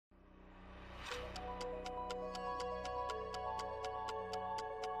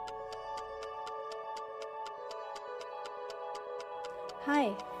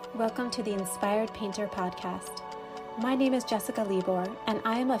Hi, welcome to the Inspired Painter podcast. My name is Jessica Libor, and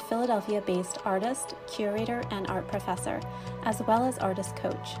I am a Philadelphia-based artist, curator, and art professor, as well as artist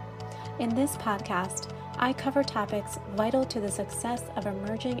coach. In this podcast, I cover topics vital to the success of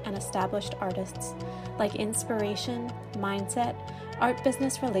emerging and established artists, like inspiration, mindset, art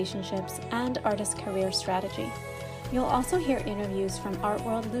business relationships, and artist career strategy. You'll also hear interviews from art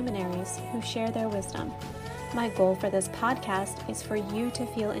world luminaries who share their wisdom. My goal for this podcast is for you to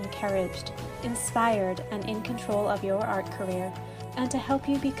feel encouraged, inspired, and in control of your art career, and to help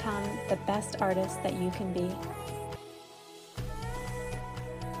you become the best artist that you can be.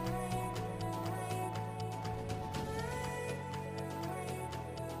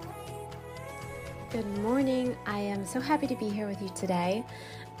 Good morning. I am so happy to be here with you today,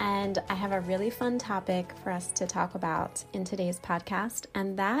 and I have a really fun topic for us to talk about in today's podcast,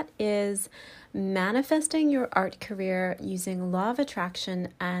 and that is manifesting your art career using law of attraction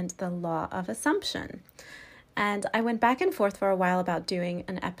and the law of assumption. And I went back and forth for a while about doing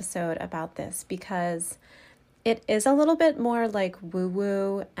an episode about this because it is a little bit more like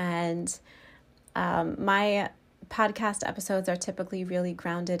woo-woo, and my podcast episodes are typically really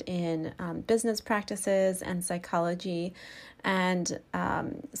grounded in business practices and psychology. And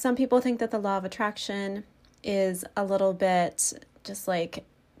some people think that the law of attraction is a little bit just like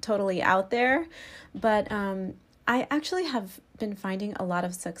totally out there. But I actually have been finding a lot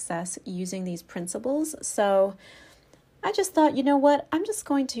of success using these principles. So I just thought, you know what, I'm just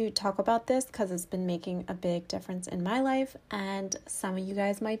going to talk about this because it's been making a big difference in my life and some of you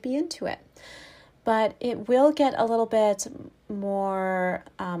guys might be into it. But it will get a little bit more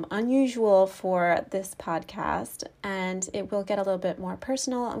unusual for this podcast, and it will get a little bit more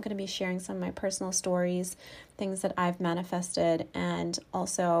personal. I'm going to be sharing some of my personal stories, things that I've manifested, and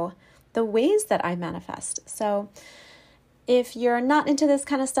also the ways that I manifest. So if you're not into this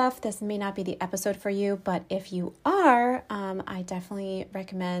kind of stuff, this may not be the episode for you, but if you are, I definitely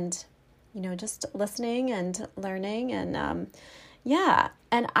recommend, just listening and learning and yeah.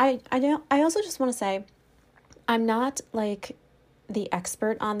 And I also just want to say, I'm not like the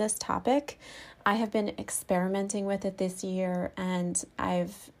expert on this topic. I have been experimenting with it this year, and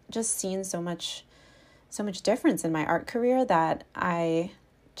I've just seen so much difference in my art career that I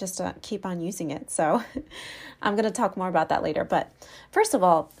just keep on using it. So I'm going to talk more about that later. But first of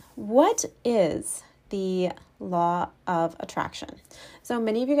all, what is the law of attraction? So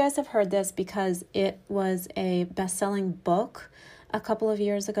many of you guys have heard this because it was a best-selling book a couple of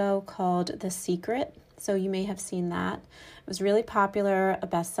years ago called The Secret. So you may have seen that. It was really popular, a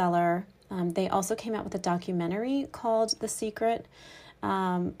bestseller. They also came out with a documentary called The Secret.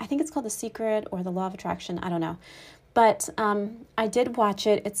 I think it's called The Secret or The Law of Attraction. I don't know. But I did watch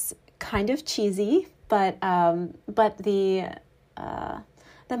it. It's kind of cheesy, but the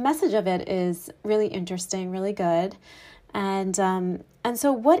message of it is really interesting, really good. And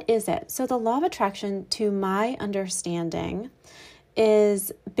so what is it? So the law of attraction, to my understanding,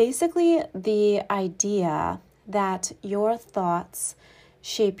 is basically the idea that your thoughts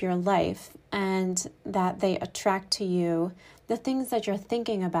shape your life and that they attract to you the things that you're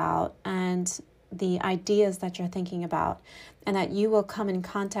thinking about and the ideas that you're thinking about, and that you will come in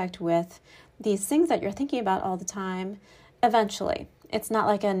contact with these things that you're thinking about all the time eventually. It's not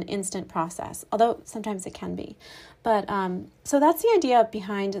like an instant process, although sometimes it can be. But so that's the idea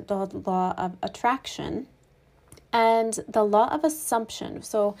behind the law of attraction. And the law of assumption.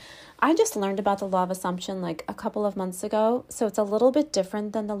 So I just learned about the law of assumption like a couple of months ago. So it's a little bit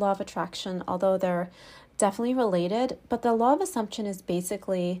different than the law of attraction, although they're definitely related. But the law of assumption is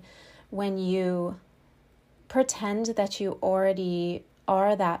basically when you pretend that you already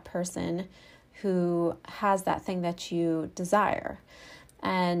are that person who has that thing that you desire.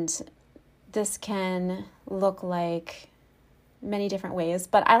 And this can look like many different ways,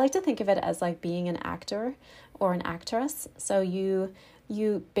 but I like to think of it as like being an actor or an actress. So you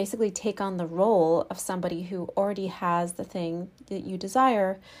basically take on the role of somebody who already has the thing that you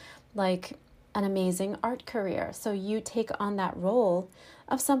desire, like an amazing art career. So you take on that role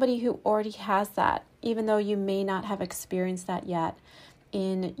of somebody who already has that, even though you may not have experienced that yet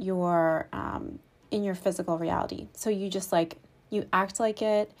in your physical reality. So you just like, you act like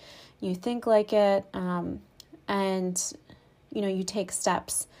it, you think like it, and you take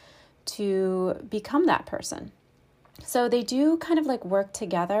steps to become that person. So they do kind of like work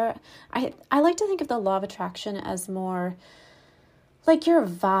together. I like to think of the law of attraction as more like your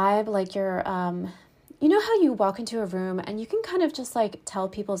vibe, like your, you know how you walk into a room and you can kind of just like tell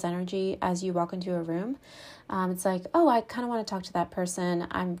people's energy as you walk into a room. It's like, oh, I kind of want to talk to that person.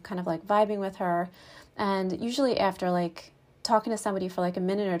 I'm kind of like vibing with her. And usually after like talking to somebody for like a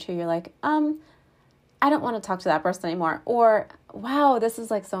minute or two, you're like, I don't want to talk to that person anymore. Or, wow, this is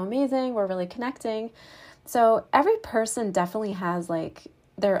like so amazing. We're really connecting. So every person definitely has like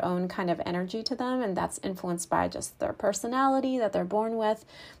their own kind of energy to them. And that's influenced by just their personality that they're born with,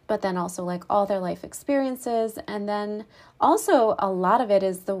 but then also like all their life experiences. And then also a lot of it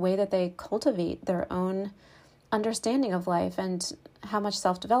is the way that they cultivate their own understanding of life and how much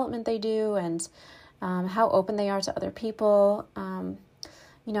self-development they do, and how open they are to other people.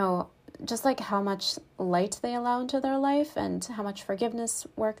 Just like how much light they allow into their life, and how much forgiveness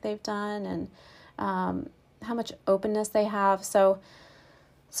work they've done, and how much openness they have. So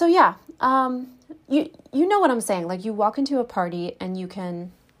yeah, you know what I'm saying? Like, you walk into a party and you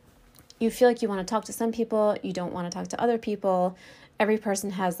feel like you want to talk to some people, you don't want to talk to other people. Every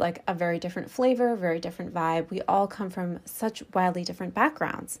person has like a very different flavor, very different vibe. We all come from such wildly different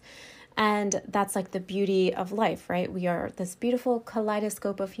backgrounds. And that's like the beauty of life, right? We are this beautiful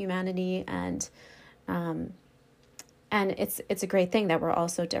kaleidoscope of humanity, and it's a great thing that we're all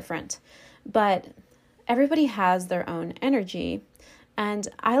so different. But everybody has their own energy, and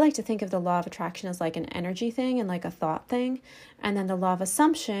I like to think of the law of attraction as like an energy thing and like a thought thing, and then the law of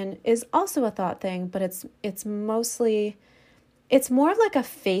assumption is also a thought thing, but it's more of like a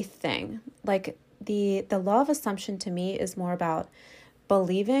faith thing. Like the law of assumption to me is more about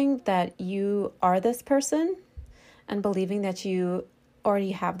believing that you are this person, and believing that you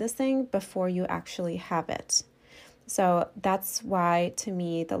already have this thing before you actually have it. So that's why, to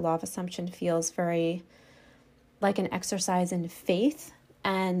me, the law of assumption feels very like an exercise in faith,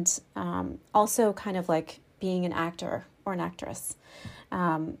 and also kind of like being an actor or an actress.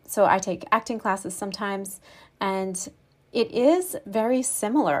 So I take acting classes sometimes, and it is very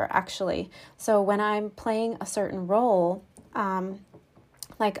similar, actually. So when I'm playing a certain role,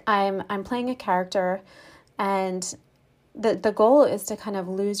 like I'm playing a character, and the goal is to kind of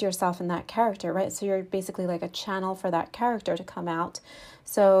lose yourself in that character, right? So you're basically like a channel for that character to come out.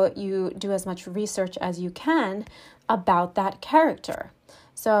 So you do as much research as you can about that character.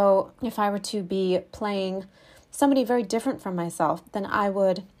 So if I were to be playing somebody very different from myself, then I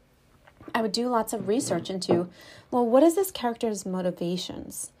would do lots of research into, well, what is this character's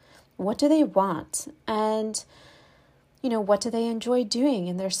motivations? What do they want? And what do they enjoy doing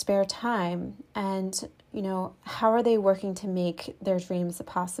in their spare time? And, how are they working to make their dreams a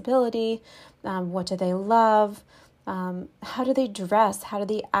possibility? What do they love? How do they dress? How do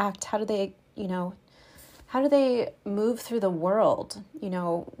they act? How do they move through the world?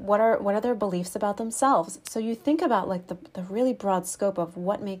 What are their beliefs about themselves? So you think about like the really broad scope of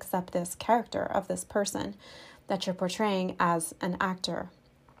what makes up this character of this person that you're portraying as an actor.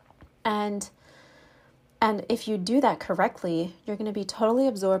 And if you do that correctly, you're going to be totally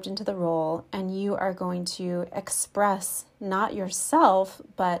absorbed into the role, and you are going to express not yourself,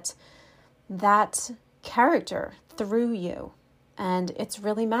 but that character through you. And it's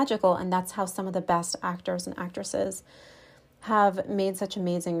really magical, and that's how some of the best actors and actresses have made such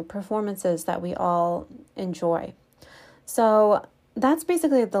amazing performances that we all enjoy. So that's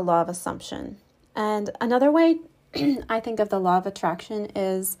basically the law of assumption. And another way I think of the law of attraction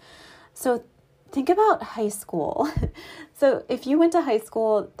is, so think about high school. So if you went to high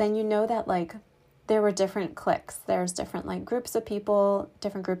school, then you know that like there were different cliques. There's different like groups of people,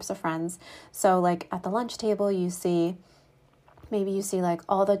 different groups of friends. So like at the lunch table, maybe you see like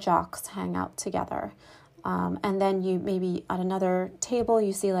all the jocks hang out together. And then you maybe at another table,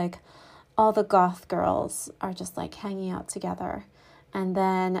 you see like all the goth girls are just like hanging out together. And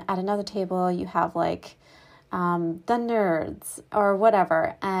then at another table, you have like the nerds or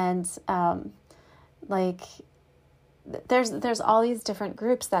whatever. And like there's all these different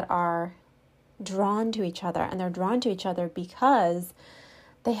groups that are drawn to each other, and they're drawn to each other because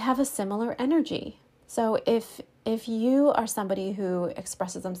they have a similar energy. So if you are somebody who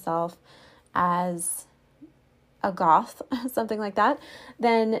expresses themselves as a goth, something like that,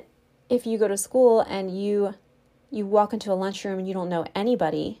 then if you go to school and you walk into a lunchroom and you don't know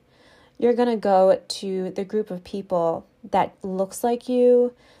anybody, you're going to go to the group of people that looks like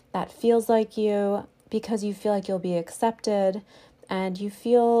you, that feels like you, because you feel like you'll be accepted and you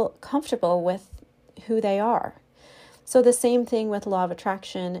feel comfortable with who they are. So the same thing with law of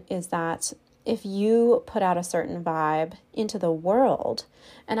attraction is that if you put out a certain vibe into the world,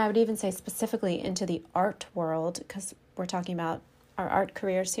 and I would even say specifically into the art world, because we're talking about our art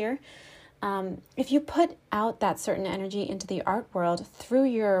careers here, if you put out that certain energy into the art world through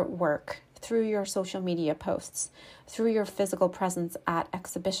your work, through your social media posts, through your physical presence at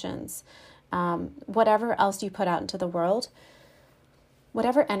exhibitions, whatever else you put out into the world,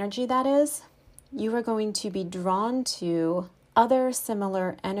 whatever energy that is, you are going to be drawn to other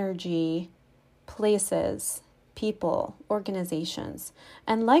similar energy places, people, organizations.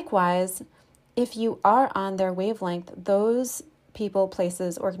 And likewise, if you are on their wavelength, those people,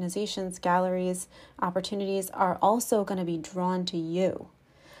 places, organizations, galleries, opportunities are also going to be drawn to you,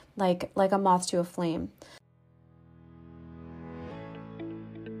 like a moth to a flame.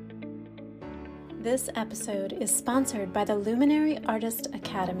 This episode is sponsored by the Luminary Artist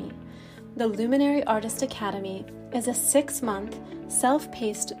Academy. The Luminary Artist Academy is a 6-month,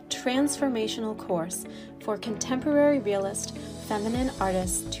 self-paced, transformational course for contemporary realist, feminine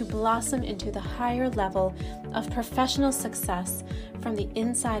artists to blossom into the higher level of professional success from the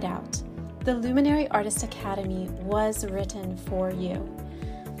inside out. The Luminary Artist Academy was written for you.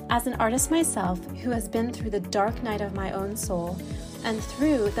 As an artist myself who has been through the dark night of my own soul and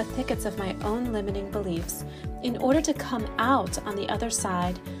through the thickets of my own limiting beliefs, in order to come out on the other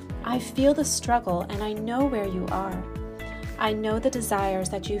side, I feel the struggle and I know where you are. I know the desires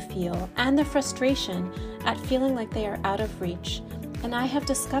that you feel and the frustration at feeling like they are out of reach, and I have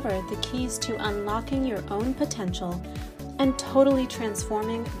discovered the keys to unlocking your own potential and totally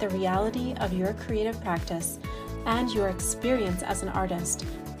transforming the reality of your creative practice and your experience as an artist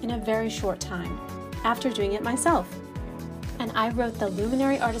in a very short time, after doing it myself. And I wrote the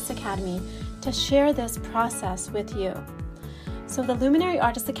Luminary Artist Academy to share this process with you. So the Luminary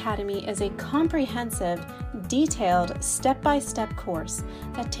Artist Academy is a comprehensive, detailed, step-by-step course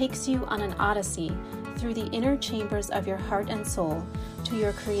that takes you on an odyssey through the inner chambers of your heart and soul to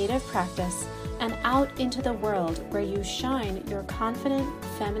your creative practice and out into the world where you shine your confident,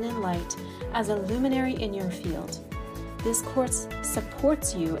 feminine light as a luminary in your field. This course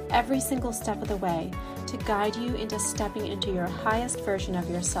supports you every single step of the way to guide you into stepping into your highest version of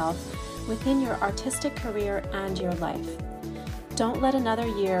yourself within your artistic career and your life. Don't let another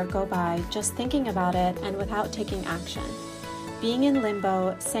year go by just thinking about it and without taking action. Being in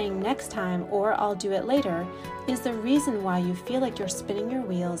limbo, saying next time or I'll do it later, is the reason why you feel like you're spinning your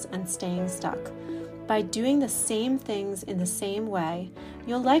wheels and staying stuck. By doing the same things in the same way,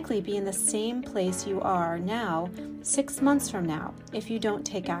 you'll likely be in the same place you are now 6 months from now if you don't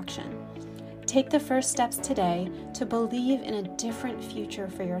take action. Take the first steps today to believe in a different future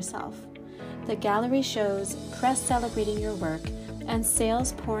for yourself. The gallery shows, press celebrating your work, and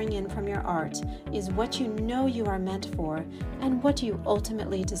sales pouring in from your art is what you know you are meant for and what you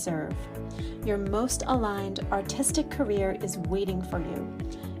ultimately deserve. Your most aligned artistic career is waiting for you.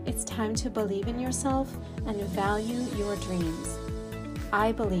 It's time to believe in yourself and value your dreams.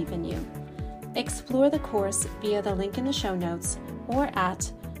 I believe in you. Explore the course via the link in the show notes or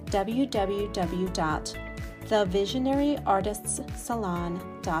at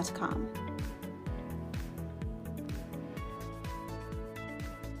www.thevisionaryartistssalon.com.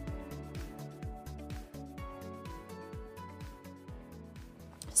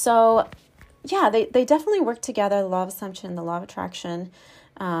 So, yeah, they definitely work together, the law of assumption and the law of attraction.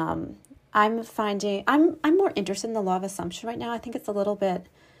 I'm more interested in the law of assumption right now. I think it's a little bit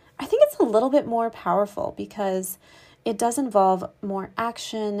more powerful because it does involve more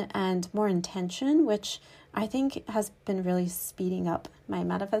action and more intention, which I think has been really speeding up my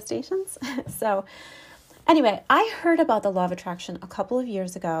manifestations. So anyway, I heard about the law of attraction a couple of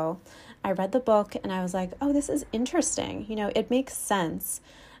years ago. I read the book and I was like, oh, this is interesting. It makes sense.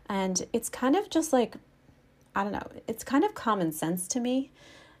 And it's kind of just like, I don't know, it's kind of common sense to me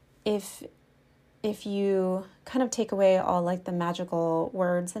if you kind of take away all like the magical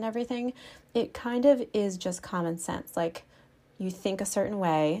words and everything. It kind of is just common sense. Like you think a certain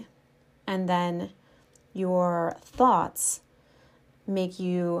way and then your thoughts make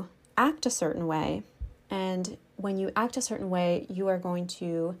you act a certain way. And when you act a certain way, you are going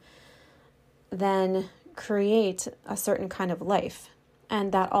to then create a certain kind of life.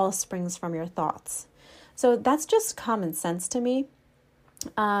 And that all springs from your thoughts. So that's just common sense to me.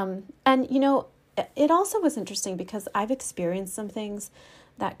 And, it also was interesting because I've experienced some things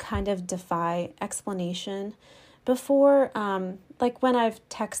that kind of defy explanation before. Like when I've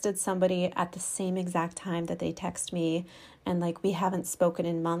texted somebody at the same exact time that they text me and like we haven't spoken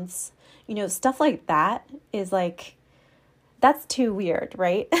in months, stuff like that is like, that's too weird,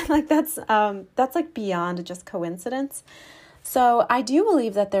 right? Like that's like beyond just coincidence. So I do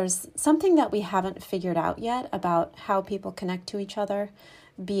believe that there's something that we haven't figured out yet about how people connect to each other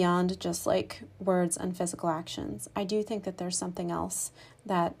beyond just like words and physical actions. I do think that there's something else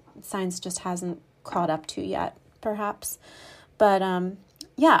that science just hasn't caught up to yet, perhaps. But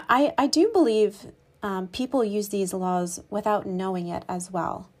I do believe people use these laws without knowing it as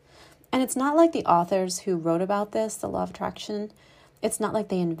well. And it's not like the authors who wrote about this, the law of attraction, it's not like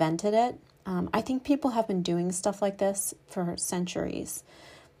they invented it. I think people have been doing stuff like this for centuries.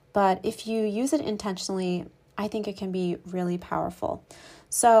 But if you use it intentionally, I think it can be really powerful.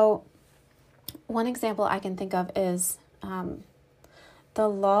 So one example I can think of is the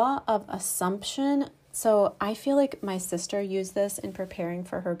law of assumption. So I feel like my sister used this in preparing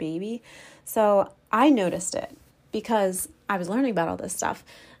for her baby. So I noticed it because I was learning about all this stuff.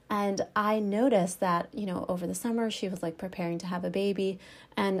 And I noticed that, over the summer, she was like preparing to have a baby.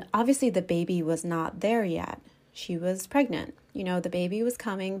 And obviously the baby was not there yet. She was pregnant. The baby was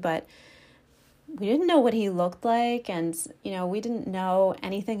coming, but we didn't know what he looked like. And, we didn't know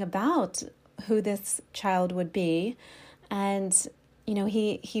anything about who this child would be. And,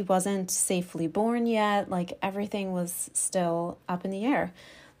 he wasn't safely born yet. Like everything was still up in the air.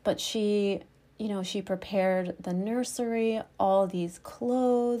 But she prepared the nursery, all these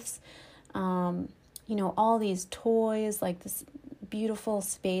clothes, all these toys, like this beautiful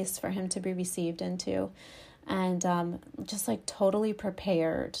space for him to be received into. And just like totally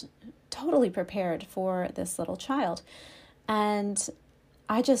prepared for this little child. And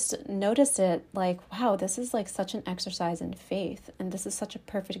I just noticed it like, wow, this is like such an exercise in faith. And this is such a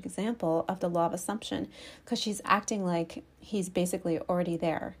perfect example of the law of assumption, because she's acting like he's basically already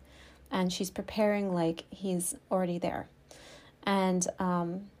there. And she's preparing like he's already there. And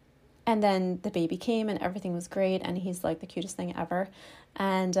then the baby came and everything was great. And he's like the cutest thing ever.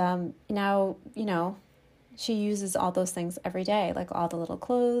 And now, she uses all those things every day, like all the little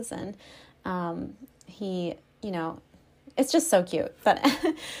clothes. And he, it's just so cute.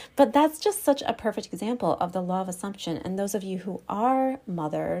 But that's just such a perfect example of the law of assumption. And those of you who are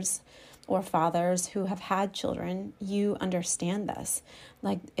mothers or fathers who have had children, you understand this.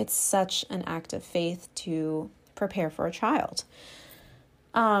 Like it's such an act of faith to prepare for a child.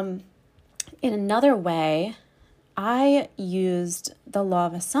 In another way, I used the law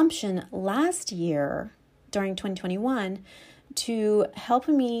of assumption last year during 2021 to help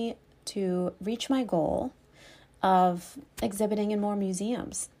me to reach my goal of exhibiting in more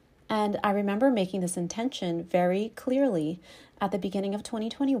museums. And I remember making this intention very clearly at the beginning of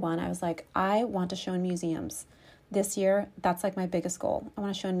 2021. I was like, I want to show in museums. This year, that's like my biggest goal. I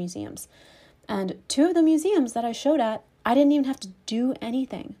want to show in museums. And 2 of the museums that I showed at, I didn't even have to do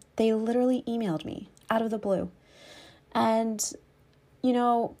anything. They literally emailed me out of the blue. And,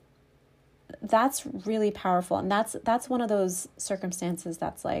 that's really powerful. And that's one of those circumstances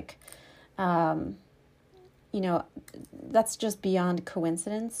that's like, that's just beyond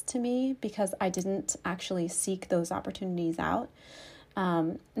coincidence to me, because I didn't actually seek those opportunities out.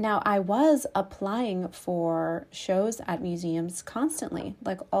 Now, I was applying for shows at museums constantly,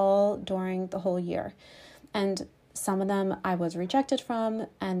 like all during the whole year. And some of them I was rejected from,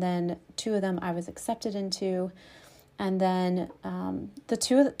 and then 2 of them I was accepted into. And then the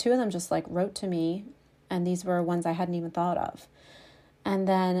two of them just like wrote to me, and these were ones I hadn't even thought of. And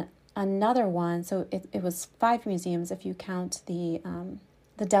then another one, so it was 5 museums if you count the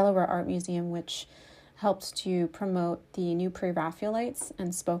Delaware Art Museum, which helped to promote the new Pre-Raphaelites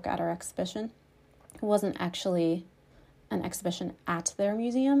and spoke at our exhibition. It wasn't actually an exhibition at their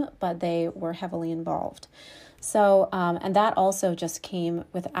museum, but they were heavily involved. So, and that also just came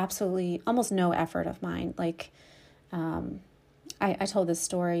with absolutely almost no effort of mine. Like, I told this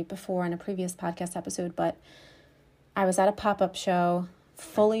story before in a previous podcast episode, but I was at a pop-up show,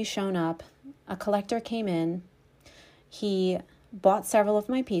 fully shown up. A collector came in. He bought several of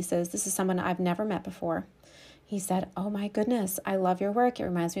my pieces. This is someone I've never met before. He said, "Oh my goodness, I love your work. It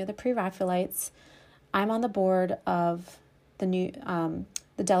reminds me of the Pre-Raphaelites. I'm on the board of the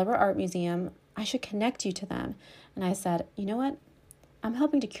Delaware Art Museum. I should connect you to them." And I said, "You know what? I'm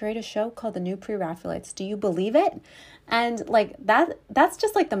helping to curate a show called the New Pre-Raphaelites. Do you believe it?" And like that's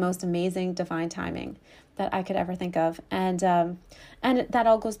just like the most amazing divine timing that I could ever think of. And that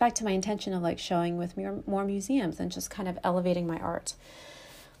all goes back to my intention of like showing with more museums and just kind of elevating my art.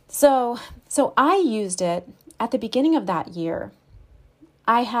 So I used it at the beginning of that year.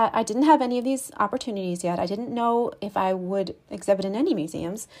 I didn't have any of these opportunities yet. I didn't know if I would exhibit in any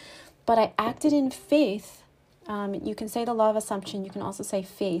museums, but I acted in faith. You can say the law of assumption. You can also say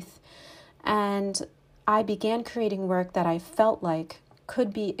faith. And I began creating work that I felt like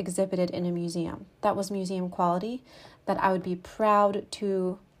could be exhibited in a museum. That was museum quality, that I would be proud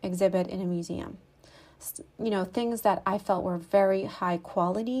to exhibit in a museum. Things that I felt were very high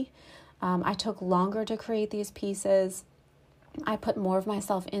quality. I took longer to create these pieces. I put more of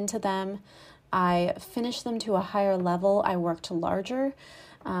myself into them. I finished them to a higher level. I worked larger.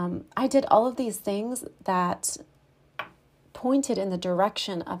 I did all of these things that pointed in the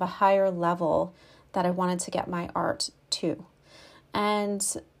direction of a higher level that I wanted to get my art to.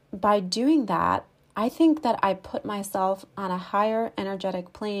 And by doing that, I think that I put myself on a higher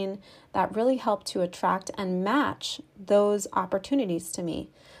energetic plane that really helped to attract and match those opportunities to me,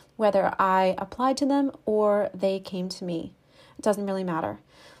 whether I applied to them or they came to me. It doesn't really matter.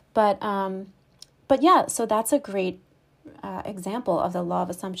 But yeah, so that's a great example of the law of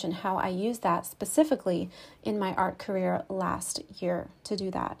assumption, how I used that specifically in my art career last year to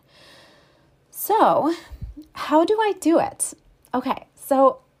do that. So how do I do it? Okay,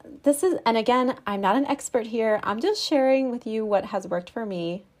 so this is, and again, I'm not an expert here. I'm just sharing with you what has worked for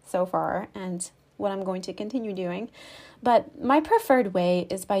me so far and what I'm going to continue doing. But my preferred way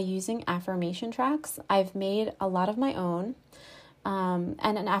is by using affirmation tracks. I've made a lot of my own. And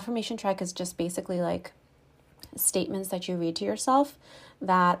an affirmation track is just basically like statements that you read to yourself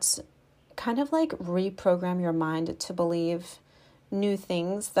that kind of like reprogram your mind to believe new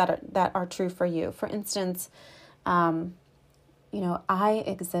things that are true for you. For instance, I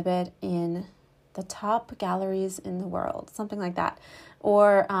exhibit in the top galleries in the world, something like that.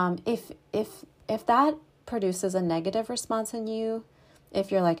 Or if that produces a negative response in you, if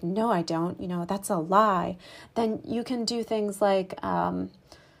you're like, no, I don't, that's a lie, then you can do things like,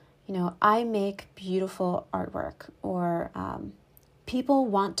 I make beautiful artwork, or people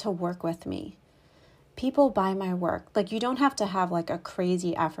want to work with me. People buy my work. Like, you don't have to have like a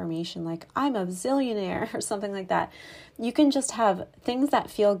crazy affirmation, like I'm a zillionaire or something like that. You can just have things that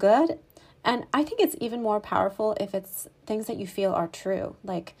feel good. And I think it's even more powerful if it's things that you feel are true.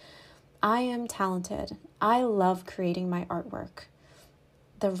 Like, I am talented. I love creating my artwork.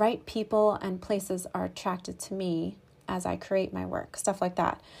 The right people and places are attracted to me as I create my work, stuff like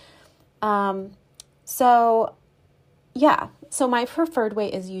that. So my preferred way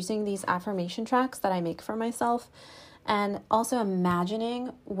is using these affirmation tracks that I make for myself, and also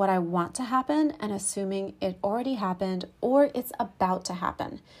imagining what I want to happen and assuming it already happened or it's about to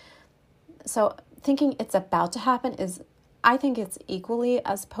happen. So thinking it's about to happen I think it's equally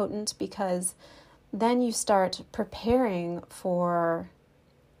as potent, because then you start preparing for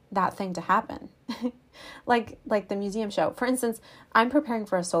that thing to happen. like the museum show. For instance, I'm preparing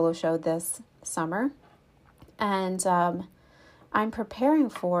for a solo show this summer, and I'm preparing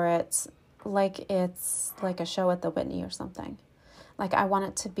for it like it's like a show at the Whitney or something. Like, I want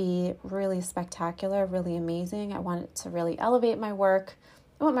it to be really spectacular, really amazing. I want it to really elevate my work.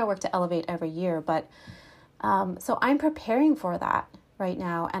 I want my work to elevate every year, but so I'm preparing for that right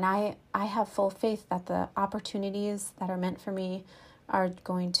now, and I have full faith that the opportunities that are meant for me are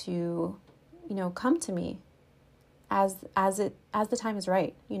going to, come to me as the time is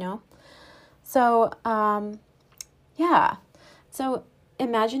right, So, So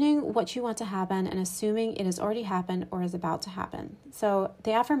imagining what you want to happen and assuming it has already happened or is about to happen. So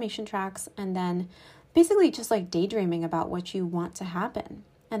the affirmation tracks, and then basically just like daydreaming about what you want to happen,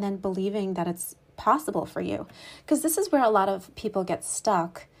 and then believing that it's possible for you. Because this is where a lot of people get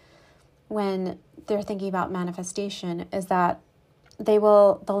stuck when they're thinking about manifestation, is that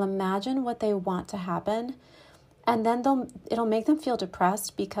they'll imagine what they want to happen, and then it'll make them feel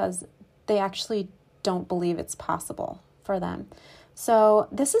depressed because they actually don't believe it's possible for them. So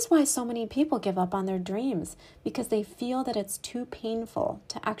this is why so many people give up on their dreams, because they feel that it's too painful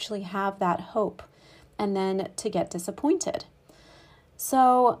to actually have that hope and then to get disappointed.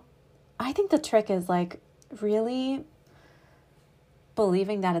 So I think the trick is like really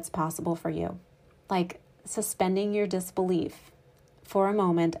believing that it's possible for you, like suspending your disbelief for a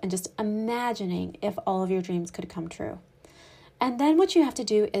moment and just imagining if all of your dreams could come true. And then what you have to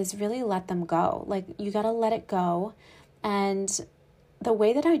do is really let them go. Like, you got to let it go. And the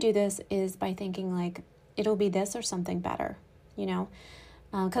way that I do this is by thinking like, it'll be this or something better,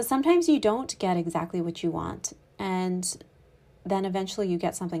 because sometimes you don't get exactly what you want, and then eventually you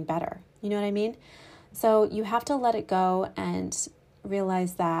get something better. You know what I mean? So you have to let it go and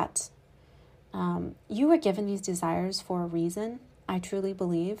realize that you were given these desires for a reason. I truly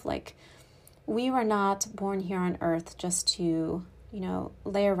believe, like, we were not born here on earth just to,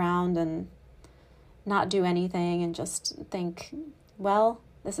 lay around and not do anything and just think, well,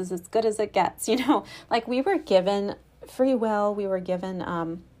 this is as good as it gets, Like, we were given free will, we were given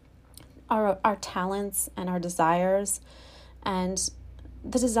our talents and our desires, and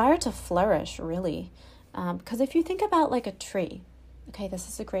the desire to flourish, really. Because if you think about like a tree, okay, this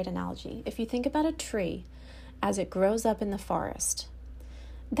is a great analogy. If you think about a tree as it grows up in the forest,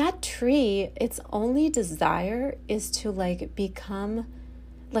 that tree, its only desire is to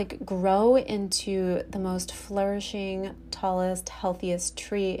grow into the most flourishing, tallest, healthiest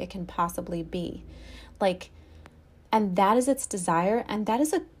tree it can possibly be. Like, And that is its desire, and that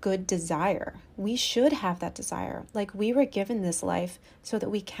is a good desire. We should have that desire. Like, we were given this life so that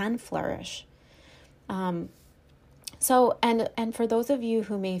we can flourish. So, and for those of you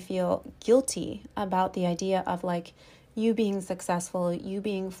who may feel guilty about the idea of like you being successful, you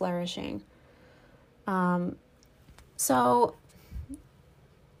being flourishing. So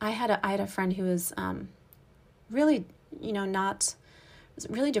I had a friend who was really, was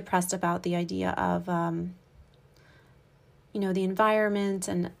really depressed about the idea of, the environment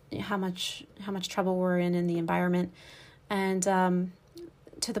and how much trouble we're in the environment. And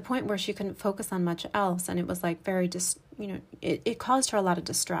to the point where she couldn't focus on much else. And it was like very it caused her a lot of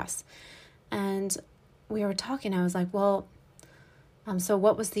distress. And we were talking, I was like, well, so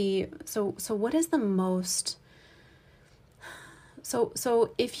what is the most,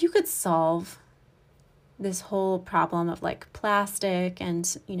 so if you could solve this whole problem of like plastic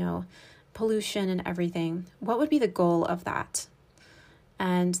and, pollution and everything, what would be the goal of that?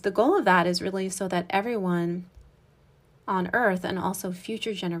 And the goal of that is really so that everyone on Earth and also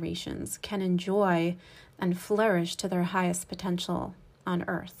future generations can enjoy and flourish to their highest potential on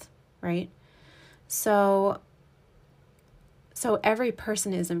Earth, right? So every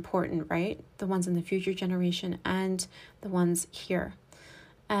person is important, right? The ones in the future generation and the ones here.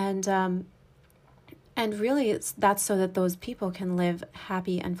 And really that's so that those people can live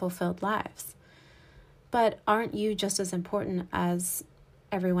happy and fulfilled lives. But aren't you just as important as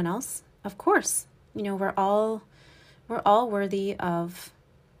everyone else? Of course. We're all worthy of,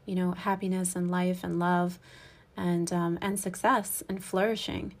 happiness and life and love and success and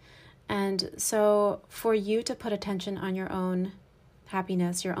flourishing. And so for you to put attention on your own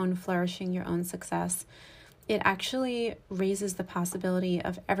happiness, your own flourishing, your own success, it actually raises the possibility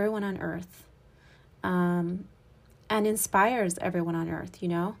of everyone on Earth, and inspires everyone on Earth,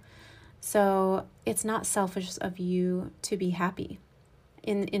 So it's not selfish of you to be happy.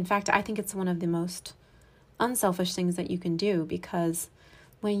 In fact, I think it's one of the most unselfish things that you can do, because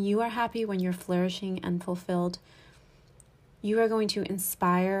when you are happy, when you're flourishing and fulfilled, you are going to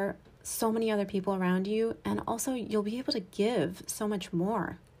inspire so many other people around you, and also you'll be able to give so much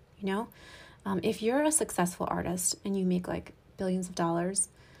more, If you're a successful artist and you make like billions of dollars,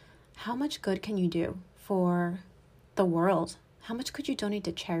 how much good can you do for the world? How much could you donate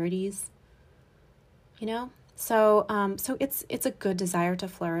to charities? So it's a good desire to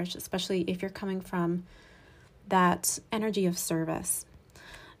flourish, especially if you're coming from that energy of service.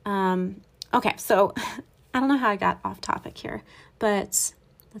 Okay, so I don't know how I got off topic here, but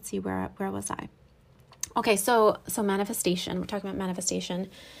let's see, where was I? Okay, so manifestation. We're talking about manifestation.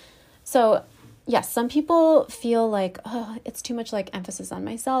 So yes, some people feel like, oh, it's too much like emphasis on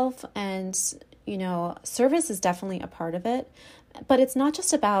myself, and service is definitely a part of it. But it's not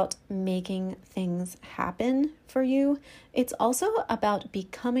just about making things happen for you. It's also about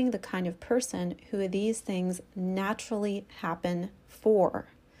becoming the kind of person who these things naturally happen for.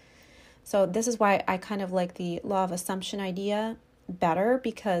 So this is why I kind of like the law of assumption idea better,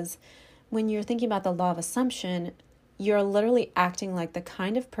 because when you're thinking about the law of assumption, you're literally acting like the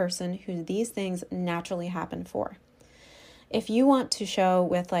kind of person who these things naturally happen for. If you want to show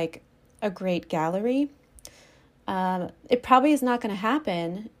with like a great gallery, it probably is not going to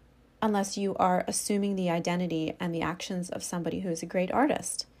happen unless you are assuming the identity and the actions of somebody who is a great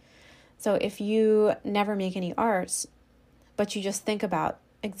artist. So if you never make any art, but you just think about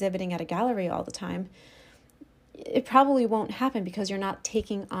exhibiting at a gallery all the time, it probably won't happen, because you're not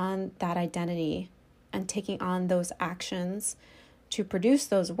taking on that identity and taking on those actions to produce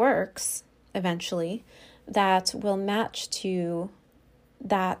those works eventually that will match to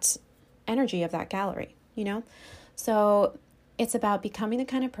that energy of that gallery, So it's about becoming the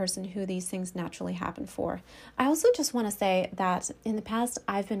kind of person who these things naturally happen for. I also just want to say that in the past,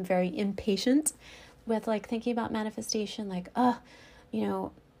 I've been very impatient with like thinking about manifestation, like,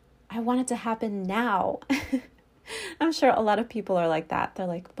 I want it to happen now. I'm sure a lot of people are like that. They're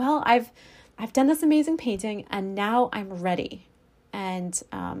like, well, I've done this amazing painting and now I'm ready. And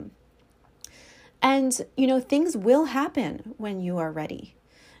things will happen when you are ready.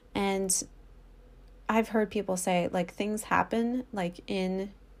 And I've heard people say like things happen like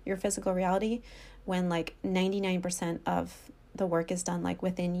in your physical reality when like 99% of the work is done like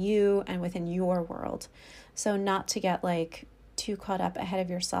within you and within your world. So not to get like too caught up ahead of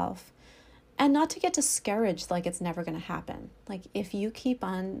yourself, and not to get discouraged like it's never going to happen. Like if you keep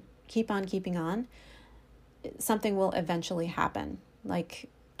on keeping on, something will eventually happen. Like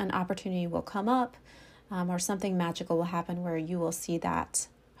an opportunity will come up, or something magical will happen where you will see that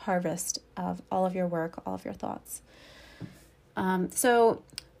harvest of all of your work, all of your thoughts. So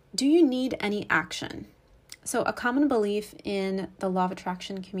do you need any action? So a common belief in the law of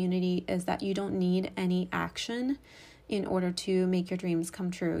attraction community is that you don't need any action in order to make your dreams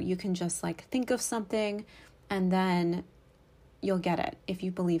come true. You can just like think of something and then you'll get it if you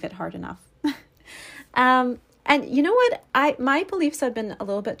believe it hard enough. And you know what? My beliefs have been a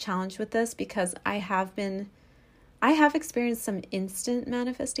little bit challenged with this because I have experienced some instant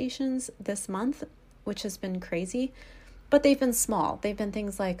manifestations this month, which has been crazy, but they've been small. They've been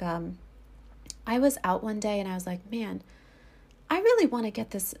things like, I was out one day and I was like, man, I really want to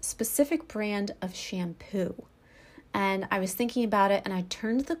get this specific brand of shampoo. And I was thinking about it and I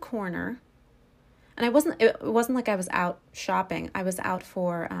turned the corner and it wasn't like I was out shopping. I was out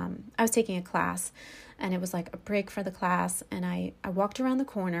I was taking a class and it was like a break for the class. And I walked around the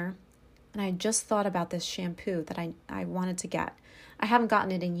corner and I just thought about this shampoo that I wanted to get. I haven't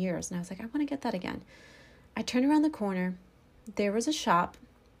gotten it in years. And I was like, I want to get that again. I turned around the corner. There was a shop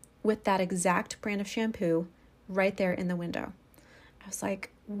with that exact brand of shampoo right there in the window. I was like,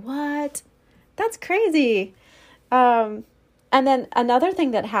 what? That's crazy. And then another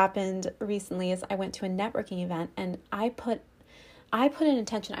thing that happened recently is I went to a networking event and I put an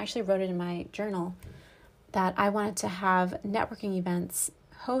intention, I actually wrote it in my journal, that I wanted to have networking events,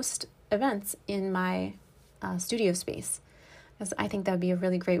 host events in my studio space. Because I think that would be a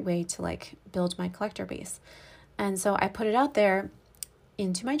really great way to like build my collector base. And so I put it out there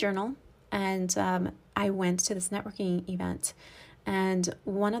into my journal and I went to this networking event. And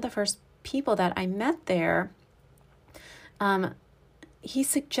one of the first people that I met there, he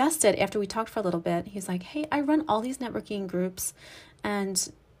suggested, after we talked for a little bit, he's like, hey, I run all these networking groups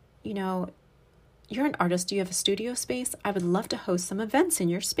and, you know, you're an artist. Do you have a studio space? I would love to host some events in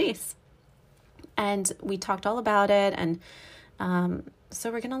your space. And we talked all about it. And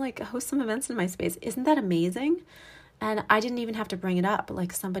so we're going to like host some events in my space. Isn't that amazing? And I didn't even have to bring it up.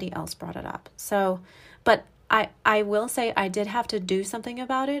 Like somebody else brought it up. So, but I will say I did have to do something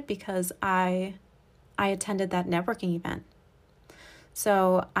about it because I attended that networking event.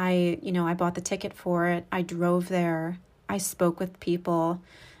 So I bought the ticket for it. I drove there. I spoke with people.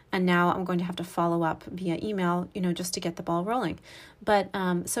 And now I'm going to have to follow up via email, just to get the ball rolling. But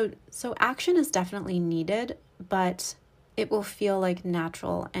so action is definitely needed, but it will feel like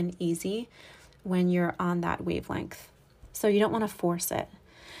natural and easy when you're on that wavelength. So you don't want to force it.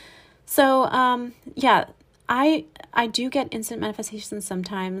 So I do get instant manifestations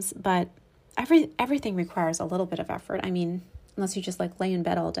sometimes, but everything requires a little bit of effort. I mean, unless you just like lay in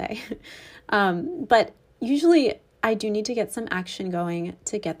bed all day. But usually I do need to get some action going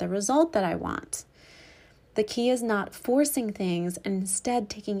to get the result that I want. The key is not forcing things and instead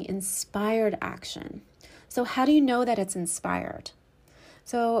taking inspired action. So how do you know that it's inspired?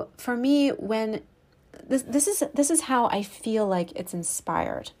 So for me, when this is how I feel like it's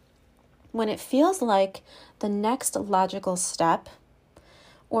inspired. When it feels like the next logical step,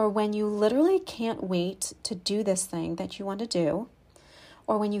 or when you literally can't wait to do this thing that you want to do,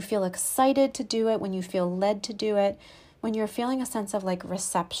 or when you feel excited to do it, when you feel led to do it, when you're feeling a sense of like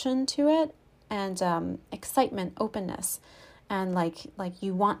reception to it and excitement, openness, and like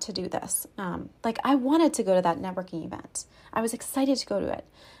you want to do this. Like I wanted to go to that networking event. I was excited to go to it.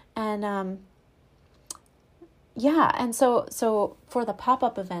 And and so for the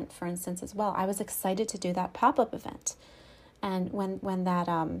pop-up event, for instance, as well, I was excited to do that pop-up event. And when that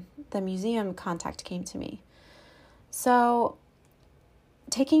the museum contact came to me. So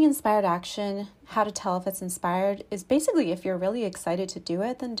taking inspired action, how to tell if it's inspired, is basically if you're really excited to do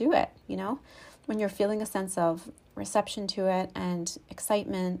it, then do it, When you're feeling a sense of reception to it and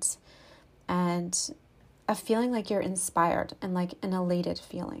excitement and a feeling like you're inspired and like an elated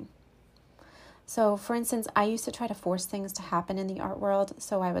feeling. So for instance, I used to try to force things to happen in the art world.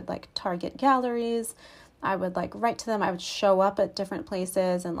 So I would like target galleries. I would like write to them. I would show up at different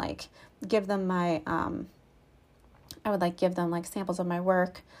places and like give them my, I would like give them like samples of my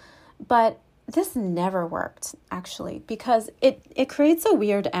work. But this never worked actually because it creates a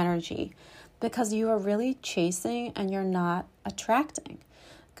weird energy because you are really chasing and you're not attracting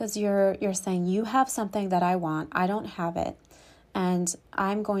because you're saying you have something that I want. I don't have it. And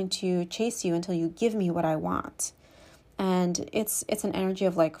I'm going to chase you until you give me what I want. And it's an energy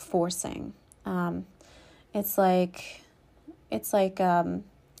of like forcing. It's like an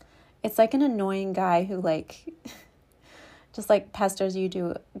annoying guy who like just like pesters you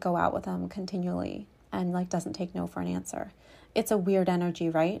to go out with him continually and like doesn't take no for an answer. It's a weird energy,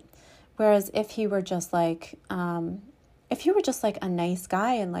 right? Whereas if he were just like a nice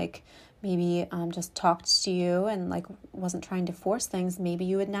guy and like maybe just talked to you and like wasn't trying to force things, maybe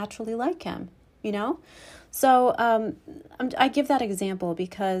you would naturally like him, So I give that example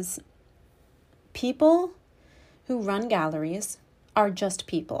because people who run galleries are just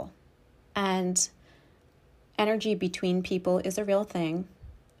people. And energy between people is a real thing.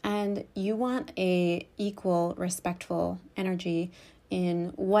 And you want a equal, respectful energy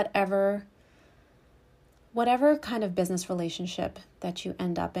in whatever kind of business relationship that you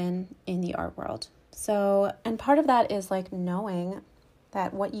end up in the art world. So, and part of that is like knowing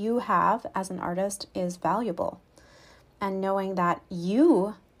that what you have as an artist is valuable, and knowing that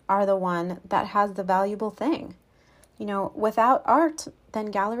you are the one that has the valuable thing. You know, without art, then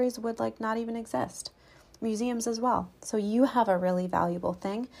galleries would like not even exist. Museums as well. So you have a really valuable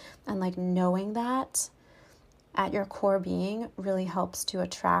thing, and like knowing that at your core being really helps to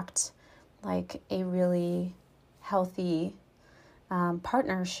attract like a really healthy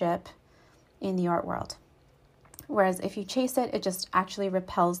partnership in the art world. Whereas if you chase it, it just actually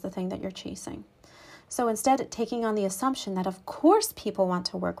repels the thing that you're chasing. So instead, taking on the assumption that of course people want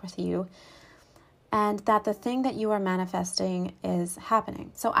to work with you, and that the thing that you are manifesting is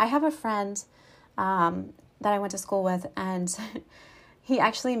happening. So I have a friend that I went to school with, and he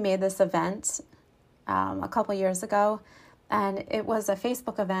actually made this event a couple years ago, and it was a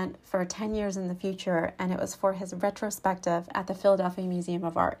Facebook event for 10 years in the future, and it was for his retrospective at the Philadelphia Museum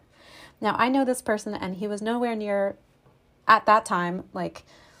of Art. Now, I know this person, and he was nowhere near, at that time, like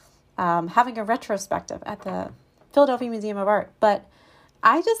having a retrospective at the Philadelphia Museum of Art, but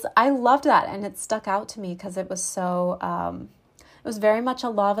I loved that, and it stuck out to me because it was so, it was very much a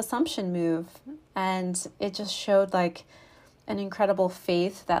law of assumption move, and it just showed like an incredible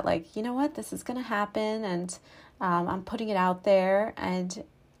faith that like, you know what, this is going to happen, and I'm putting it out there, and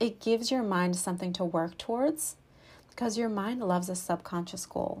it gives your mind something to work towards, because your mind loves a subconscious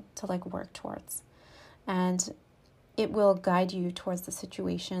goal to like work towards, and it will guide you towards the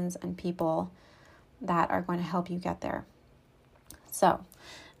situations and people that are going to help you get there. So,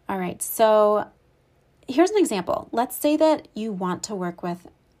 all right, so here's an example. Let's say that you want to work with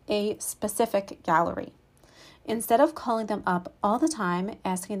a specific gallery. Instead of calling them up all the time,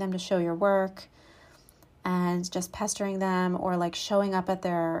 asking them to show your work and just pestering them, or like showing up at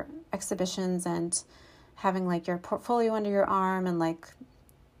their exhibitions and having like your portfolio under your arm and like,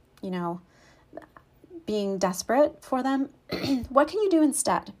 you know, being desperate for them, what can you do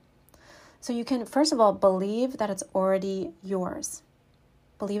instead? So you can, first of all, believe that it's already yours.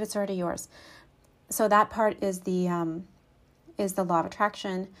 Believe it's already yours. So that part is the law of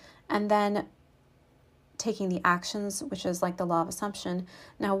attraction. And then taking the actions, which is like the law of assumption.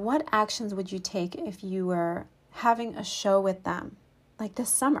 Now, what actions would you take if you were having a show with them, like this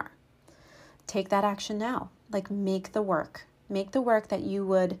summer? Take that action now. Like make the work that you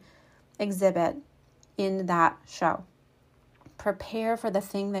would exhibit in that show. Prepare for the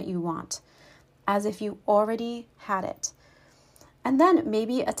thing that you want as if you already had it. And then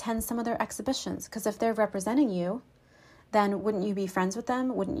maybe attend some of their exhibitions, because if they're representing you, then wouldn't you be friends with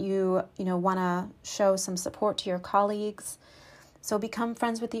them? Wouldn't you, want to show some support to your colleagues? So become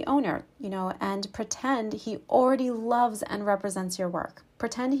friends with the owner, and pretend he already loves and represents your work.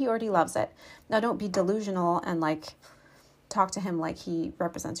 Pretend he already loves it. Now, don't be delusional and like talk to him like he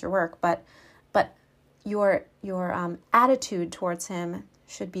represents your work, but your attitude towards him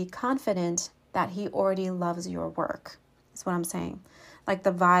should be confident that he already loves your work. Is what I'm saying. Like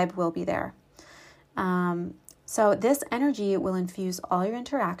the vibe will be there. So this energy will infuse all your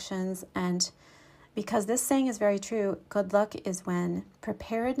interactions, and because this saying is very true, good luck is when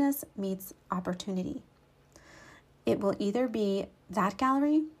preparedness meets opportunity. It will either be that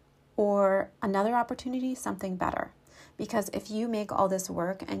gallery or another opportunity, something better. Because if you make all this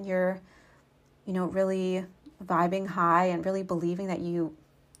work and you're, really vibing high and really believing that you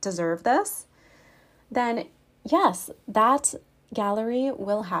deserve this, then yes, that gallery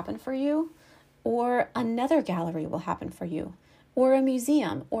will happen for you, or another gallery will happen for you, or a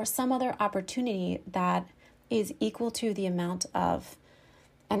museum, or some other opportunity that is equal to the amount of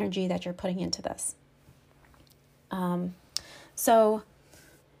energy that you're putting into this. So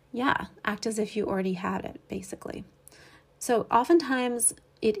yeah, act as if you already had it, basically. So oftentimes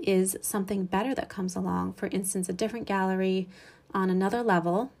it is something better that comes along, for instance, a different gallery on another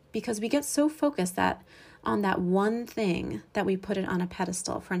level, because we get so focused on that one thing that we put it on a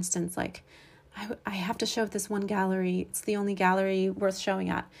pedestal. For instance, like, I have to show this one gallery. It's the only gallery worth showing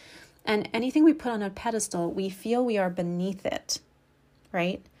at. And anything we put on a pedestal, we feel we are beneath it,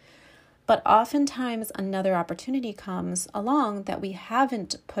 right? But oftentimes another opportunity comes along that we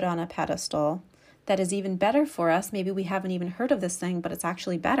haven't put on a pedestal that is even better for us. Maybe we haven't even heard of this thing, but it's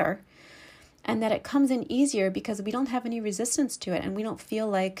actually better. And that it comes in easier because we don't have any resistance to it, and we don't feel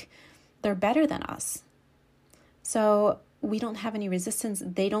like they're better than us. So we don't have any resistance.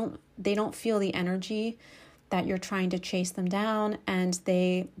 They don't feel the energy that you're trying to chase them down, and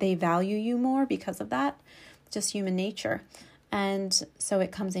they value you more because of that. Just human nature. And so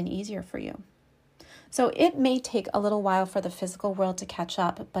it comes in easier for you. So it may take a little while for the physical world to catch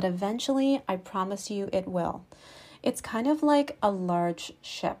up, but eventually, I promise you it will. It's kind of like a large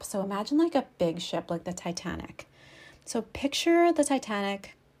ship. So imagine like a big ship, like the Titanic. So picture the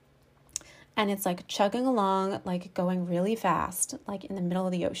Titanic, and it's like chugging along, like going really fast, like in the middle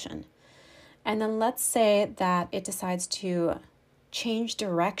of the ocean. And then let's say that it decides to change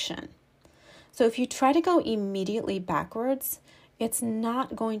direction. So if you try to go immediately backwards, it's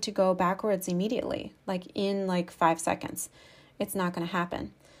not going to go backwards immediately, like in like 5 seconds. It's not going to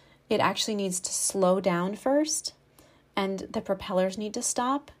happen. It actually needs to slow down first, and the propellers need to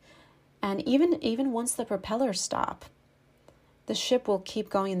stop. And even once the propellers stop, the ship will keep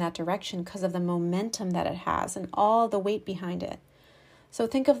going in that direction because of the momentum that it has and all the weight behind it. So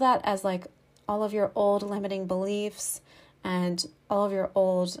think of that as like all of your old limiting beliefs and all of your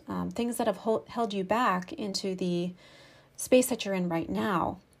old things that have held you back into the space that you're in right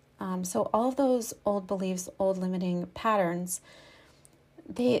now. So all of those old beliefs, old limiting patterns,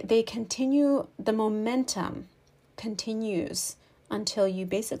 they continue, the momentum continues until you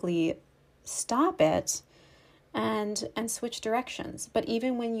basically stop it and switch directions. But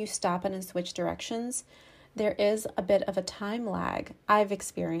even when you stop it and switch directions, there is a bit of a time lag, I've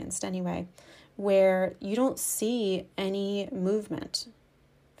experienced anyway, where you don't see any movement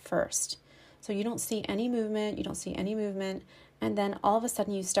first. So you don't see any movement, and then all of a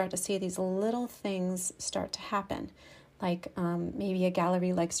sudden you start to see these little things start to happen. Like maybe a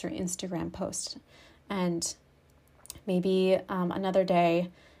gallery likes your Instagram post, and maybe another day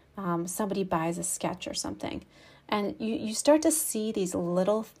somebody buys a sketch or something. And you start to see these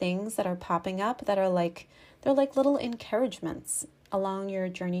little things that are popping up that are like, they're like little encouragements along your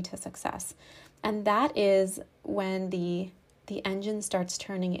journey to success. And that is when the engine starts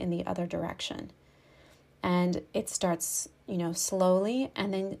turning in the other direction. And it starts, slowly,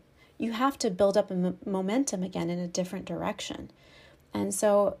 and then you have to build up a momentum again in a different direction. And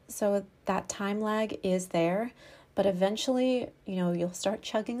so that time lag is there, but eventually, you'll start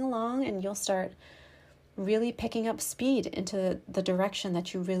chugging along and you'll start really picking up speed into the direction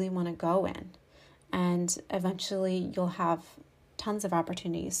that you really want to go in. And eventually you'll have tons of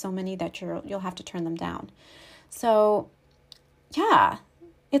opportunities, so many that you'll have to turn them down. So yeah,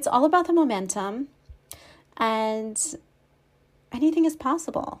 it's all about the momentum, and anything is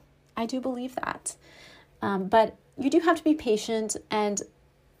possible. I do believe that. But you do have to be patient. And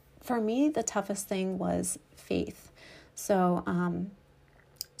for me, the toughest thing was faith. So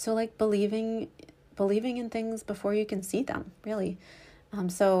like believing in things before you can see them, really.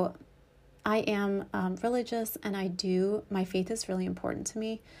 So I am religious, and my faith is really important to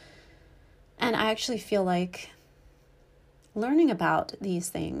me. And I actually feel like learning about these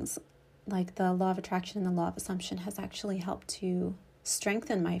things, like the law of attraction and the law of assumption, has actually helped to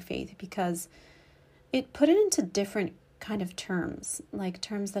strengthen my faith, because it put it into different kind of terms, like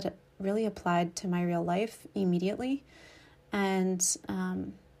terms that really applied to my real life immediately. And,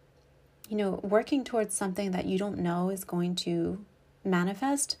 working towards something that you don't know is going to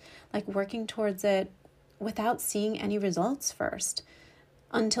manifest, like working towards it without seeing any results first.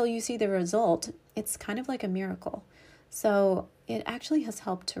 Until you see the result, it's kind of like a miracle. So it actually has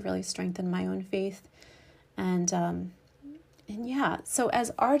helped to really strengthen my own faith. And yeah, so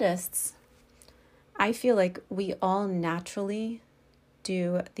as artists, I feel like we all naturally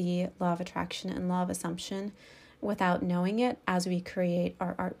do the law of attraction and law of assumption without knowing it as we create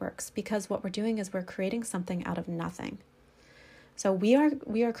our artworks, because what we're doing is we're creating something out of nothing. So we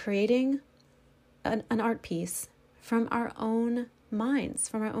are creating an art piece from our own minds,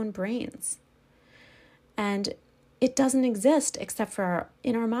 from our own brains. And it doesn't exist except for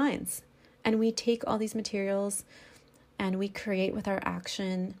in our minds. And we take all these materials and we create with our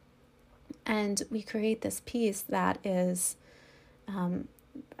action, and we create this piece that is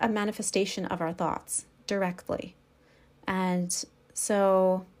a manifestation of our thoughts directly. And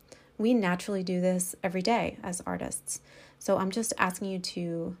so we naturally do this every day as artists. So I'm just asking you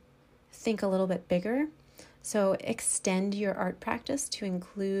to think a little bit bigger. So extend your art practice to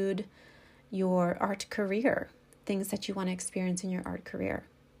include your art career, things that you want to experience in your art career.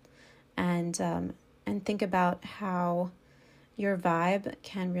 And think about how your vibe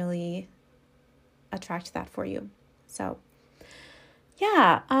can really attract that for you. So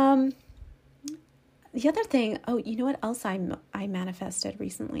yeah, the other thing, you know what else I manifested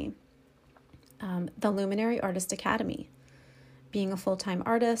recently? The Luminary Artist Academy. Being a full-time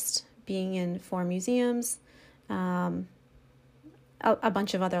artist, being in 4 museums, a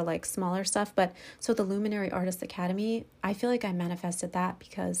bunch of other like smaller stuff. But so the Luminary Artist Academy, I feel like I manifested that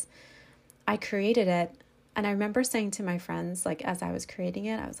because I created it. And I remember saying to my friends, like, as I was creating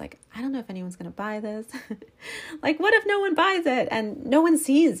it, I was like, I don't know if anyone's going to buy this. Like, what if no one buys it and no one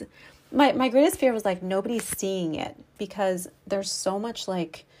sees? My greatest fear was like, nobody's seeing it, because there's so much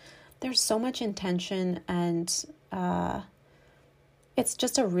intention, and it's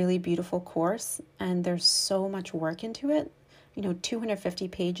just a really beautiful course, and there's so much work into it. 250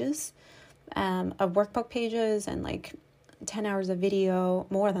 pages of workbook pages, and like 10 hours of video,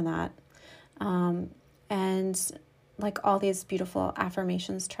 more than that. And like all these beautiful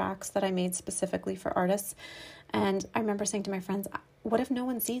affirmations tracks that I made specifically for artists. And I remember saying to my friends, what if no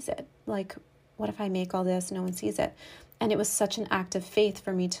one sees it? Like, what if I make all this, no one sees it? And it was such an act of faith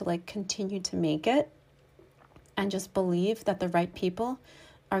for me to like continue to make it and just believe that the right people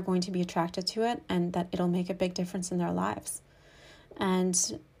are going to be attracted to it and that it'll make a big difference in their lives.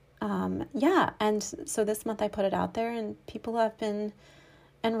 And and so this month I put it out there and people have been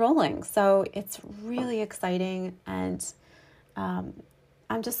enrolling. So it's really exciting, and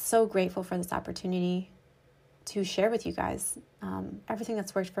I'm just so grateful for this opportunity to share with you guys everything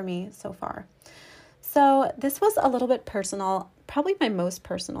that's worked for me so far. So this was a little bit personal, probably my most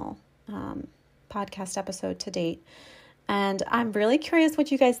personal podcast episode to date. And I'm really curious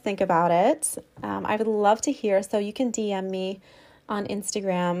what you guys think about it. I would love to hear. So you can DM me on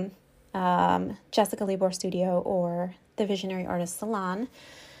Instagram, Jessica Libor Studio, or the Visionary Artist Salon.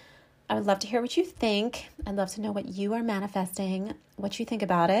 I would love to hear what you think. I'd love to know what you are manifesting, what you think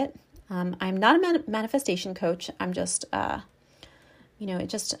about it. I'm not a manifestation coach. I'm just, it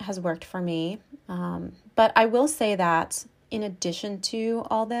just has worked for me. But I will say that in addition to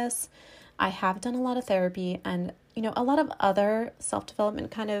all this, I have done a lot of therapy and, a lot of other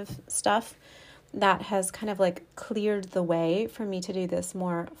self-development kind of stuff that has kind of like cleared the way for me to do this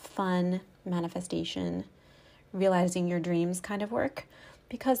more fun manifestation, realizing your dreams kind of work.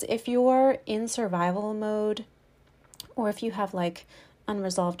 Because if you're in survival mode, or if you have like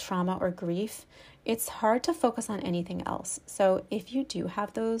unresolved trauma or grief, it's hard to focus on anything else. So if you do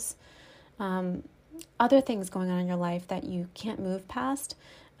have those other things going on in your life that you can't move past,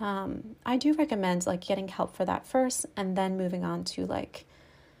 I do recommend like getting help for that first, and then moving on to like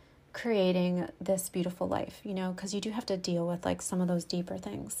creating this beautiful life, because you do have to deal with like some of those deeper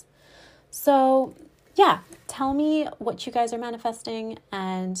things. So yeah, tell me what you guys are manifesting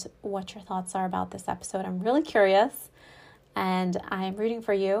and what your thoughts are about this episode. I'm really curious, and I'm rooting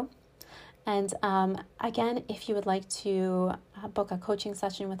for you. And again, if you would like to book a coaching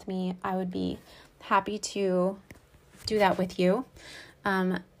session with me, I would be happy to do that with you.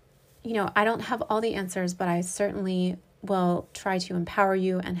 I don't have all the answers, but I certainly will try to empower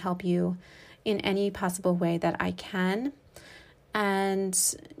you and help you in any possible way that I can. And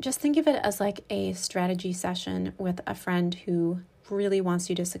just think of it as like a strategy session with a friend who really wants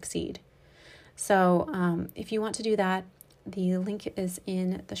you to succeed. So if you want to do that, the link is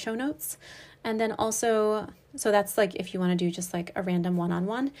in the show notes. And then also, so that's like if you want to do just like a random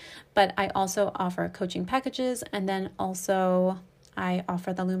one-on-one, but I also offer coaching packages. And then also I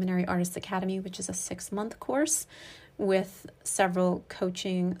offer the Luminary Artist Academy, which is a 6-month course with several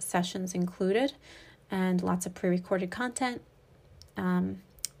coaching sessions included and lots of pre-recorded content.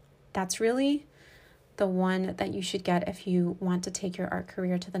 That's really the one that you should get if you want to take your art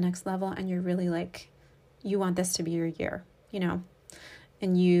career to the next level and you're really like, you want this to be your year,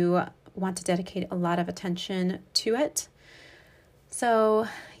 and you want to dedicate a lot of attention to it. So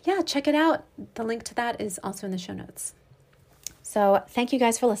yeah, check it out. The link to that is also in the show notes. So thank you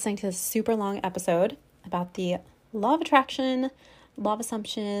guys for listening to this super long episode about the law of attraction, law of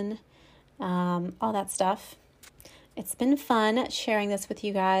assumption, all that stuff. It's been fun sharing this with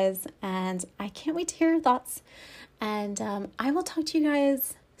you guys, and I can't wait to hear your thoughts. And I will talk to you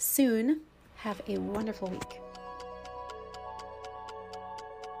guys soon. Have a wonderful week.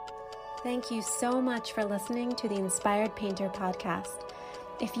 Thank you so much for listening to the Inspired Painter podcast.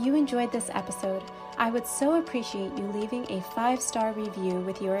 If you enjoyed this episode, I would so appreciate you leaving a 5-star review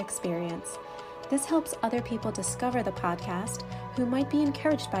with your experience. This helps other people discover the podcast who might be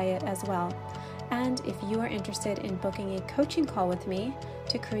encouraged by it as well. And if you are interested in booking a coaching call with me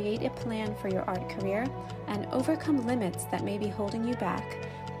to create a plan for your art career and overcome limits that may be holding you back,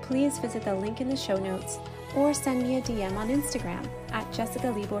 please visit the link in the show notes or send me a DM on Instagram at Jessica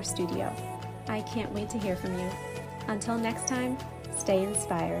Libor Studio. I can't wait to hear from you. Until next time, stay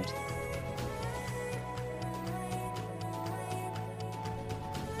inspired.